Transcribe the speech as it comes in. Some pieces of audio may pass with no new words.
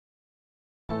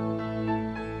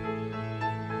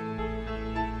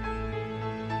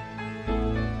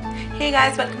Hey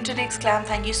guys, welcome to nikzglam.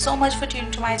 Thank you so much for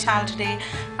tuning to my channel today.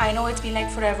 I know it's been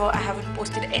like forever. I haven't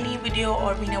posted any video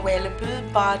or been available,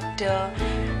 but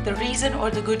the reason or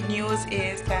the good news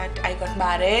is that I got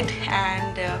married,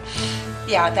 and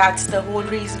yeah, that's the whole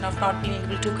reason of not being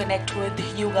able to connect with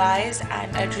you guys,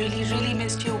 and I really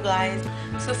missed you guys.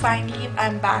 So finally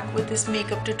I'm back with this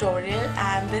makeup tutorial,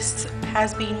 and this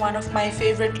has been one of my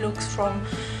favorite looks from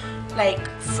like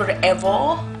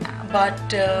forever,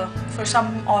 but for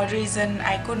some odd reason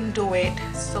I couldn't do it.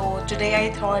 So today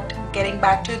I thought, getting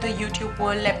back to the YouTube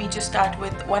world, let me just start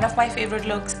with one of my favorite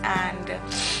looks, and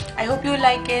I hope you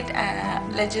like it.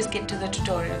 Let's just get to the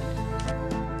tutorial.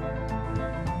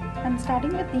 I'm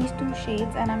starting with these two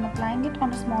shades and I'm applying it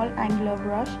on a small angular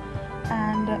brush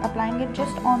and applying it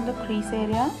just on the crease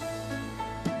area.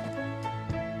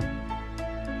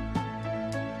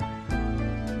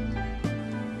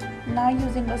 Now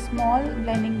using a small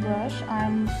blending brush,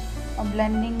 I'm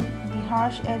blending the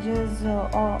harsh edges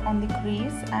on the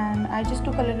crease, and I just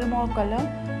took a little more color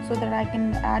so that I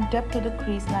can add depth to the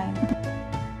crease line.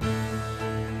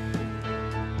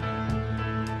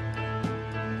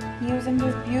 Using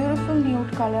this beautiful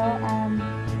nude color, I'm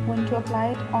going to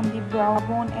apply it on the brow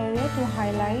bone area to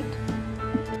highlight.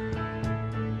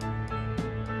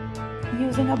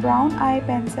 Using a brown eye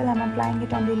pencil, I'm applying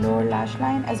it on the lower lash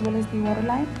line as well as the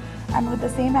waterline. And with the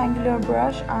same angular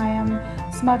brush, I am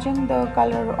smudging the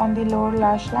color on the lower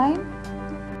lash line.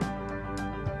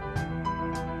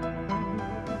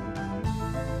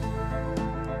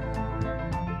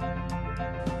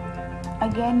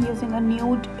 Again, using a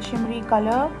nude shimmery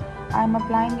color, I am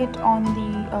applying it on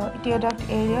the tear duct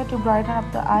area to brighten up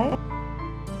the eye.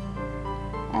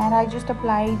 And I just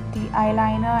applied the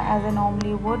eyeliner as I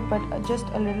normally would, but just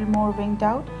a little more winged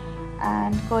out,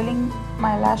 and curling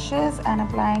my lashes and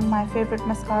applying my favorite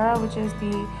mascara, which is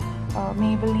the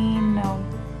Maybelline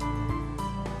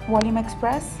Volume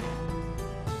Express.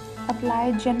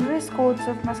 Apply generous coats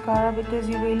of mascara because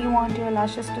you really want your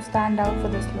lashes to stand out for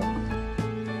this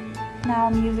look. Now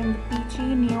I'm using the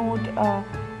peachy nude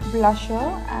blusher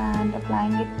and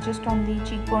applying it just on the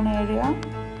cheekbone area.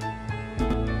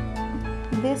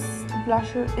 This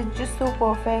blusher is just so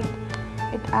perfect.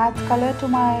 It adds color to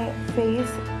my face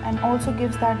and also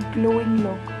gives that glowing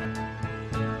look.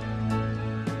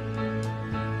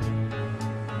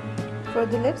 For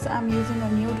the lips, I'm using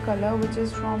a nude color which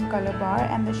is from Color Bar,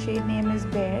 and the shade name is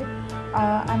Bear.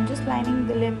 I'm just lining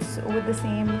the lips with the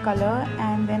same color,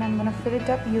 and then I'm going to fill it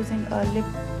up using a lip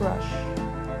brush.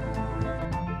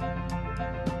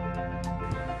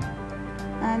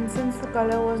 And since the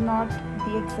color was not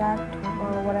the exact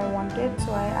what I wanted,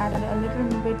 so I added a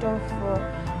little bit of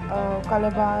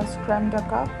Color Bar's Creme de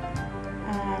Cup,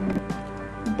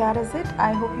 and that is it.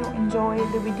 I hope you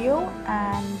enjoyed the video,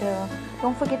 and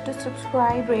don't forget to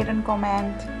subscribe, rate and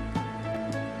comment.